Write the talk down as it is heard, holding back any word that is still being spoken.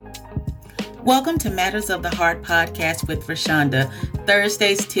Welcome to Matters of the Heart podcast with Rashonda,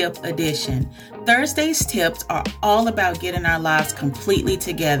 Thursday's Tip Edition. Thursday's tips are all about getting our lives completely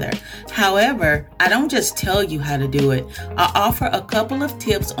together. However, I don't just tell you how to do it. I offer a couple of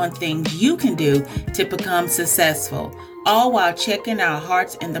tips on things you can do to become successful, all while checking our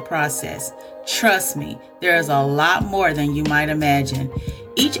hearts in the process. Trust me, there is a lot more than you might imagine.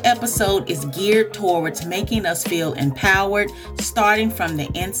 Each episode is geared towards making us feel empowered, starting from the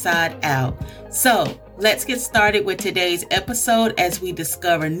inside out. So, let's get started with today's episode as we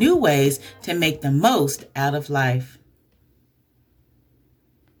discover new ways to make the most out of life.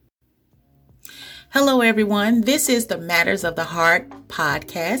 Hello, everyone. This is the Matters of the Heart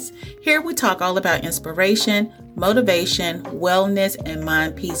podcast. Here we talk all about inspiration, motivation, wellness, and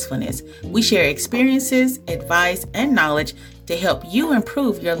mind peacefulness. We share experiences, advice, and knowledge to help you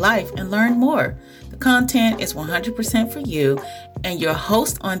improve your life and learn more. The content is 100% for you, and your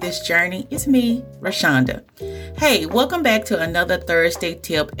host on this journey is me, Rashonda. Hey, welcome back to another Thursday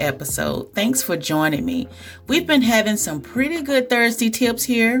tip episode. Thanks for joining me. We've been having some pretty good Thursday tips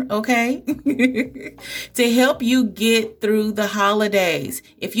here, okay? To help you get through the holidays.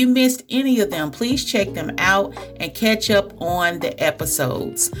 If you missed any of them, please check them out and catch up on the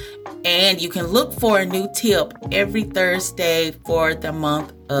episodes. And you can look for a new tip every Thursday for the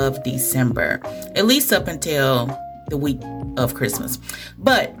month of December, at least up until the week of Christmas.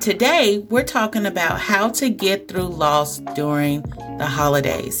 But today we're talking about how to get through loss during the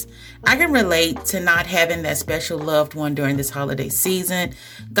holidays. I can relate to not having that special loved one during this holiday season.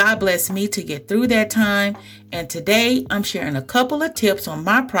 God bless me to get through that time. And today I'm sharing a couple of tips on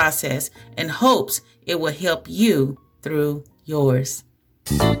my process in hopes it will help you through yours.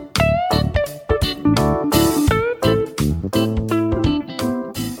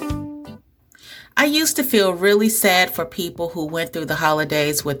 I used to feel really sad for people who went through the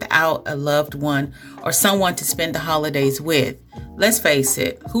holidays without a loved one or someone to spend the holidays with. Let's face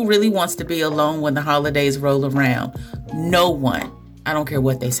it, who really wants to be alone when the holidays roll around? No one. I don't care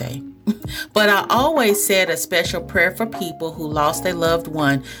what they say. But I always said a special prayer for people who lost a loved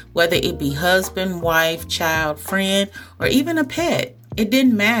one, whether it be husband, wife, child, friend, or even a pet. It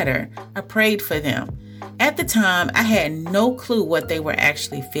didn't matter. I prayed for them. At the time, I had no clue what they were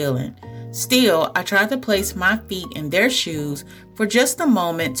actually feeling. Still, I tried to place my feet in their shoes for just a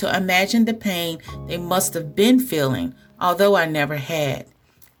moment to imagine the pain they must have been feeling, although I never had,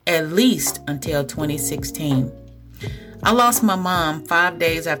 at least until 2016. I lost my mom 5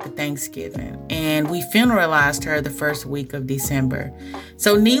 days after Thanksgiving, and we funeralized her the first week of December.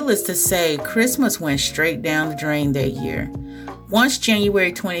 So needless to say, Christmas went straight down the drain that year. Once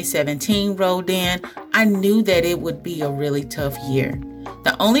January 2017 rolled in, I knew that it would be a really tough year.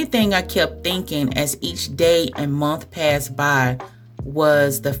 The only thing I kept thinking as each day and month passed by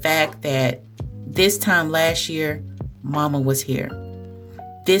was the fact that this time last year, Mama was here.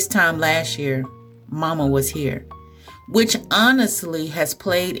 This time last year, Mama was here. Which honestly has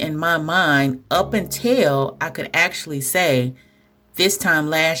played in my mind up until I could actually say, this time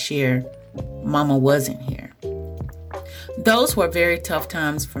last year, Mama wasn't here. Those were very tough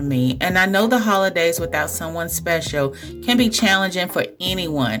times for me, and I know the holidays without someone special can be challenging for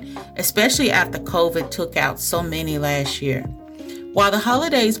anyone, especially after COVID took out so many last year. While the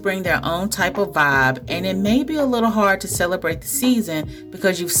holidays bring their own type of vibe, and it may be a little hard to celebrate the season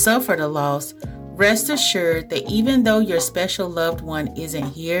because you've suffered a loss, rest assured that even though your special loved one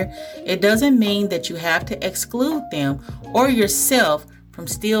isn't here, it doesn't mean that you have to exclude them or yourself from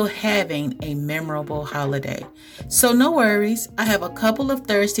still having a memorable holiday. So no worries, I have a couple of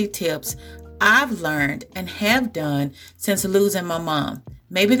Thursday tips I've learned and have done since losing my mom.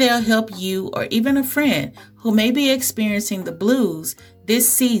 Maybe they'll help you or even a friend who may be experiencing the blues this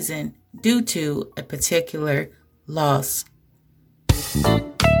season due to a particular loss.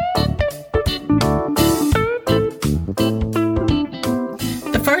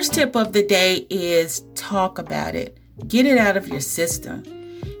 The first tip of the day is talk about it. Get it out of your system.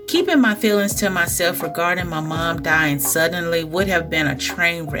 Keeping my feelings to myself regarding my mom dying suddenly would have been a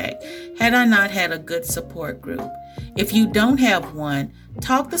train wreck had I not had a good support group. If you don't have one,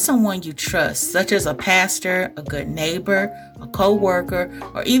 talk to someone you trust, such as a pastor, a good neighbor, a co-worker,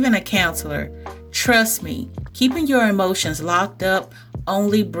 or even a counselor. Trust me, keeping your emotions locked up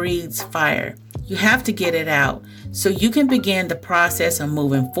only breeds fire. You have to get it out so you can begin the process of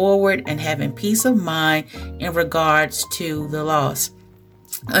moving forward and having peace of mind in regards to the loss.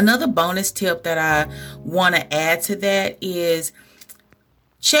 Another bonus tip that I want to add to that is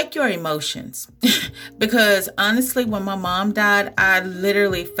check your emotions. Because honestly, when my mom died, I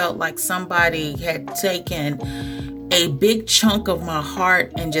literally felt like somebody had taken a big chunk of my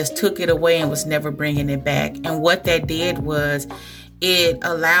heart and just took it away and was never bringing it back. And what that did was it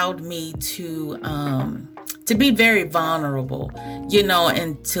allowed me to be very vulnerable,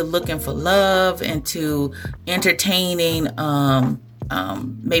 and to looking for love and to entertaining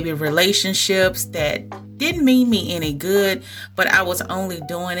maybe relationships that didn't mean me any good, but I was only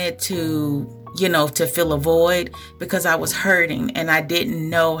doing it to fill a void because I was hurting and I didn't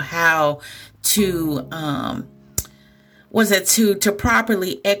know how to to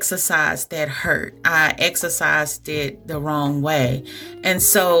properly exercise that hurt. I exercised it the wrong way. And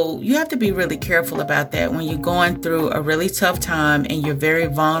so you have to be really careful about that when you're going through a really tough time and you're very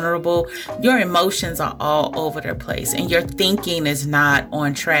vulnerable. Your emotions are all over the place and your thinking is not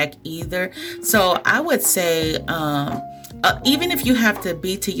on track either. So I would say, even if you have to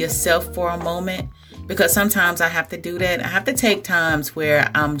be to yourself for a moment, because sometimes I have to do that. I have to take times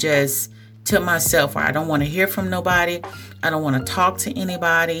where I'm just to myself, where I don't want to hear from nobody. I don't want to talk to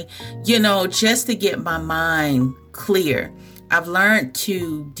anybody, just to get my mind clear. I've learned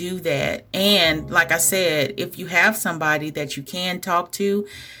to do that. And like I said, if you have somebody that you can talk to,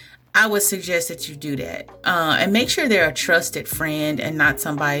 I would suggest that you do that. And make sure they're a trusted friend and not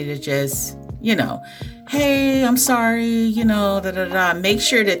somebody that just, hey, I'm sorry, Make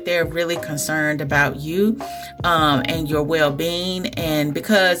sure that they're really concerned about you and your well-being. And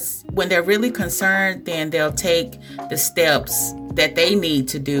because when they're really concerned, then they'll take the steps that they need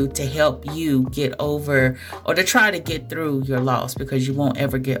to do to help you get over or to try to get through your loss, because you won't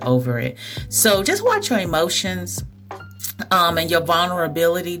ever get over it. So just watch your emotions and your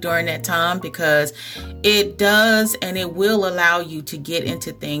vulnerability during that time, because it does and it will allow you to get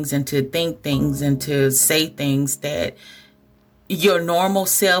into things and to think things and to say things that your normal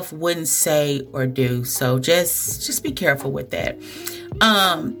self wouldn't say or do. So just be careful with that.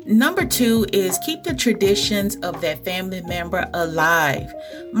 Number 2 is keep the traditions of that family member alive.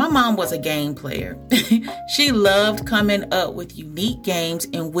 My mom was a game player. She loved coming up with unique games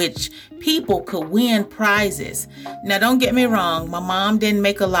in which people could win prizes. Now, don't get me wrong. My mom didn't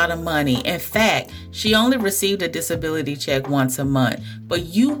make a lot of money. In fact, she only received a disability check once a month, but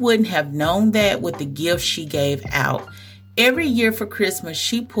you wouldn't have known that with the gifts she gave out. Every year for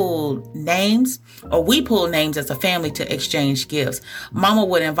Christmas, we pulled names as a family to exchange gifts. Mama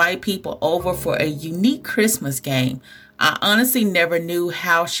would invite people over for a unique Christmas game. I honestly never knew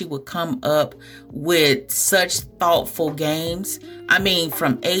how she would come up with such thoughtful games. I mean,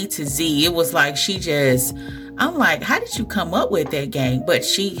 from A to Z, it was like I'm like, how did you come up with that game? But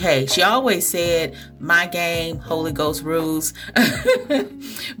she always said, my game, Holy Ghost rules.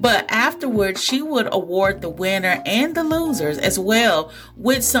 But afterwards, she would award the winner and the losers as well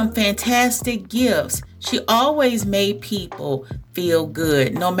with some fantastic gifts. She always made people feel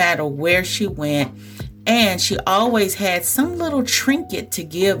good no matter where she went. And she always had some little trinket to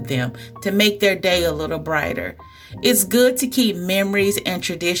give them to make their day a little brighter. It's good to keep memories and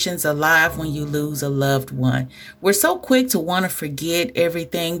traditions alive when you lose a loved one. We're so quick to want to forget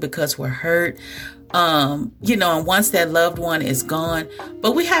everything because we're hurt, and once that loved one is gone.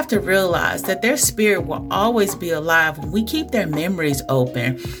 But we have to realize that their spirit will always be alive when we keep their memories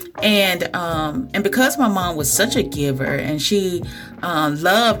open. And because my mom was such a giver and she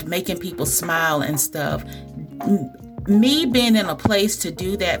loved making people smile and stuff, me being in a place to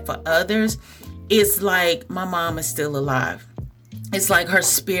do that for others, it's like my mom is still alive. It's like her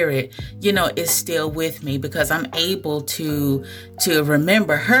spirit, is still with me because I'm able to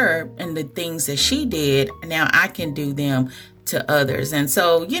remember her and the things that she did. Now I can do them to others. And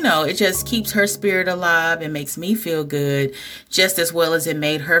so, it just keeps her spirit alive. It makes me feel good just as well as it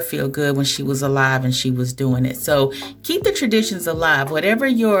made her feel good when she was alive and she was doing it. So keep the traditions alive. Whatever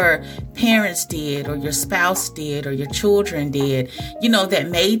your parents did or your spouse did or your children did, that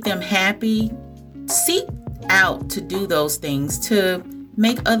made them happy, seek out to do those things to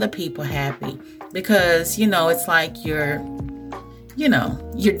make other people happy, because it's like you're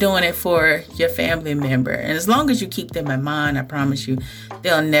doing it for your family member. And as long as you keep them in mind, I promise you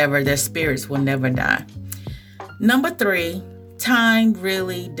their spirits will never die. Number 3, time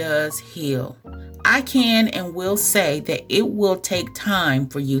really does heal. I can and will say that it will take time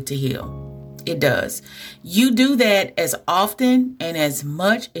for you to heal. It does. You do that as often and as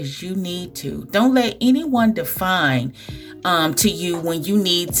much as you need to. Don't let anyone define to you when you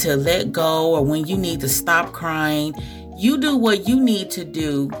need to let go or when you need to stop crying. You do what you need to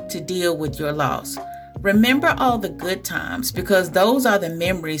do to deal with your loss. Remember all the good times, because those are the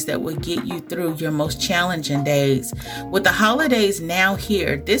memories that will get you through your most challenging days. With the holidays now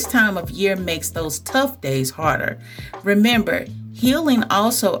here, this time of year makes those tough days harder. Remember, Healing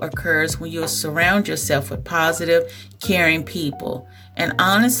also occurs when you surround yourself with positive, caring people. And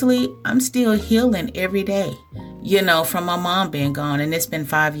honestly, I'm still healing every day, from my mom being gone. And it's been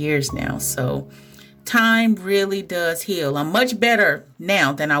 5 years now. So time really does heal. I'm much better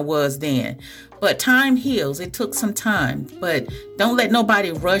now than I was then. But time heals. It took some time. But don't let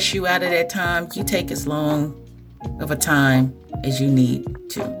nobody rush you out of that time. You take as long of a time as you need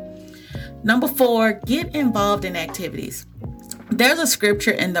to. Number 4, get involved in activities. There's a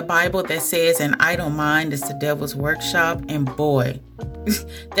scripture in the Bible that says an idle mind is the devil's workshop. And boy,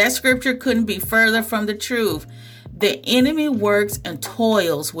 that scripture couldn't be further from the truth. The enemy works and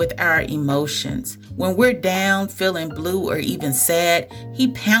toils with our emotions. When we're down, feeling blue, or even sad, he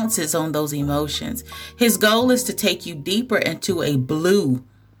pounces on those emotions. His goal is to take you deeper into a blue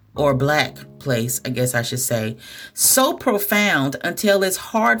or black place, I guess I should say, so profound until it's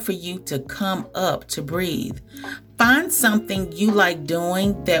hard for you to come up to breathe. Find something you like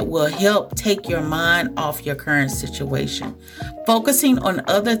doing that will help take your mind off your current situation. Focusing on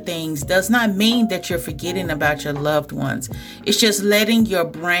other things does not mean that you're forgetting about your loved ones. It's just letting your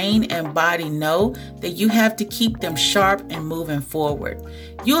brain and body know that you have to keep them sharp and moving forward.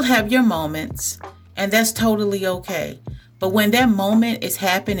 You'll have your moments, and that's totally okay. But when that moment is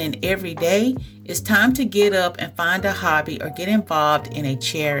happening every day, it's time to get up and find a hobby or get involved in a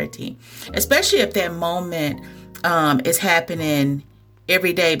charity, especially if that moment is happening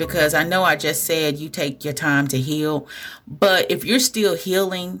every day, because I know I just said you take your time to heal. But if you're still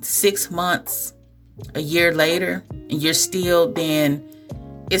healing 6 months, a year later, and you're still, then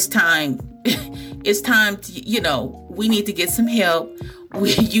it's time. It's time to, we need to get some help.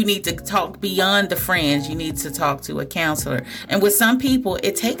 You need to talk beyond the friends. You need to talk to a counselor. And with some people,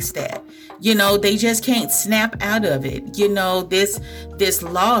 it takes that. They just can't snap out of it. This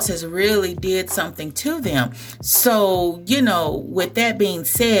loss has really did something to them. So, with that being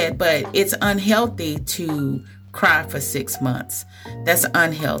said, but it's unhealthy to cry for 6 months. That's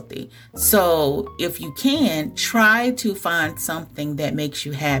unhealthy. So if you can, try to find something that makes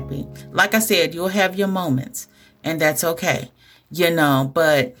you happy. Like I said, you'll have your moments, and that's okay.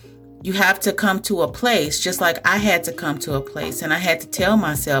 But you have to come to a place, just like I had to come to a place, and I had to tell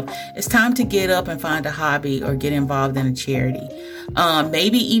myself it's time to get up and find a hobby or get involved in a charity.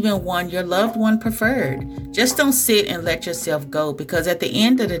 Maybe even one your loved one preferred. Just don't sit and let yourself go, because at the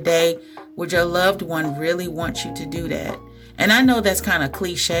end of the day, would your loved one really want you to do that? And I know that's kind of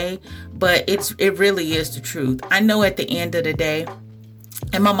cliche, but it really is the truth. I know at the end of the day,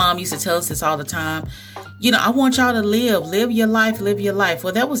 and my mom used to tell us this all the time, I want y'all to live your life.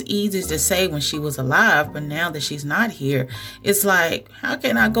 Well, that was easy to say when she was alive, but now that she's not here, it's like, how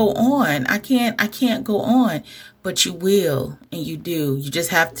can I go on? I can't go on. But you will, and you do. You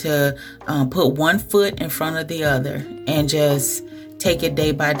just have to put one foot in front of the other and just take it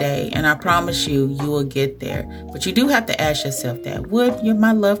day by day. And I promise you will get there. But you do have to ask yourself that. Would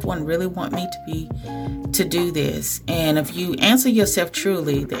my loved one really want me to do this? And if you answer yourself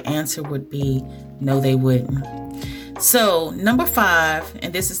truly, the answer would be no, they wouldn't. So number 5,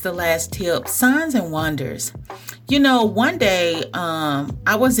 and this is the last tip, signs and wonders. One day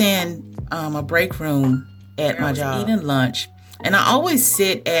I was in a break room at my job eating lunch, and I always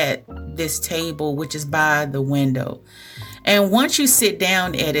sit at this table, which is by the window. And once you sit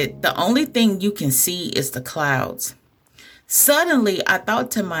down at it, the only thing you can see is the clouds. Suddenly, I thought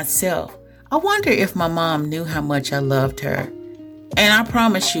to myself, I wonder if my mom knew how much I loved her. And I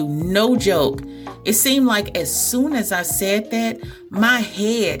promise you, no joke, it seemed like as soon as I said that, my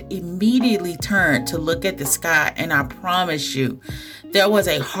head immediately turned to look at the sky. And I promise you, there was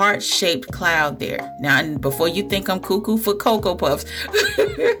a heart-shaped cloud there. Now, before you think I'm cuckoo for Cocoa Puffs,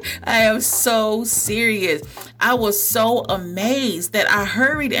 I am so serious. I was so amazed that I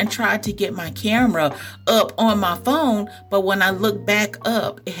hurried and tried to get my camera up on my phone. But when I looked back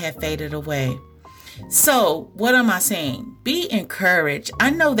up, it had faded away. So what am I saying? Be encouraged.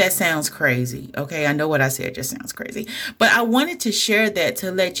 I know that sounds crazy. Okay, I know what I said just sounds crazy. But I wanted to share that to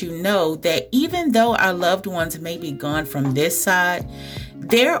let you know that even though our loved ones may be gone from this side,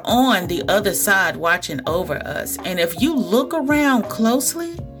 they're on the other side watching over us. And if you look around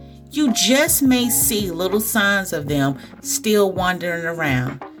closely, you just may see little signs of them still wandering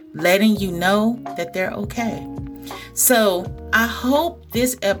around, letting you know that they're okay. So I hope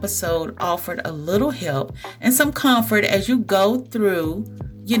this episode offered a little help and some comfort as you go through,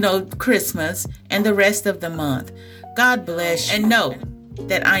 Christmas and the rest of the month. God bless you, and know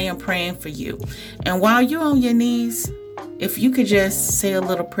that I am praying for you. And while you're on your knees, if you could just say a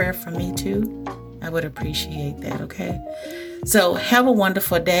little prayer for me too, I would appreciate that, okay? So have a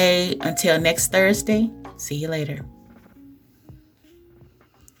wonderful day. Until next Thursday, see you later.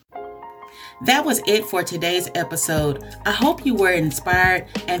 That was it for today's episode. I hope you were inspired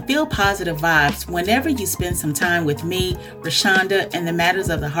and feel positive vibes whenever you spend some time with me, Rashonda, and the Matters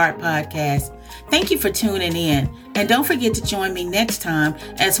of the Heart podcast. Thank you for tuning in. And don't forget to join me next time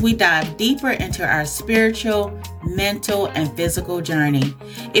as we dive deeper into our spiritual, mental, and physical journey.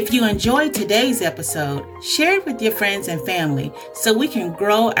 If you enjoyed today's episode, share it with your friends and family so we can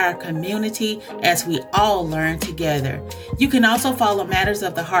grow our community as we all learn together. You can also follow Matters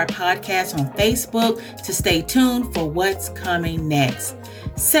of the Heart podcast on Facebook to stay tuned for what's coming next.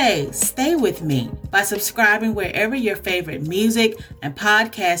 Stay with me by subscribing wherever your favorite music and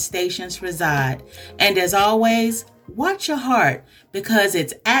podcast stations reside. And as always, watch your heart because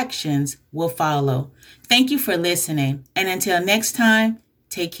its actions will follow. Thank you for listening. And until next time,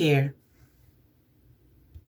 take care.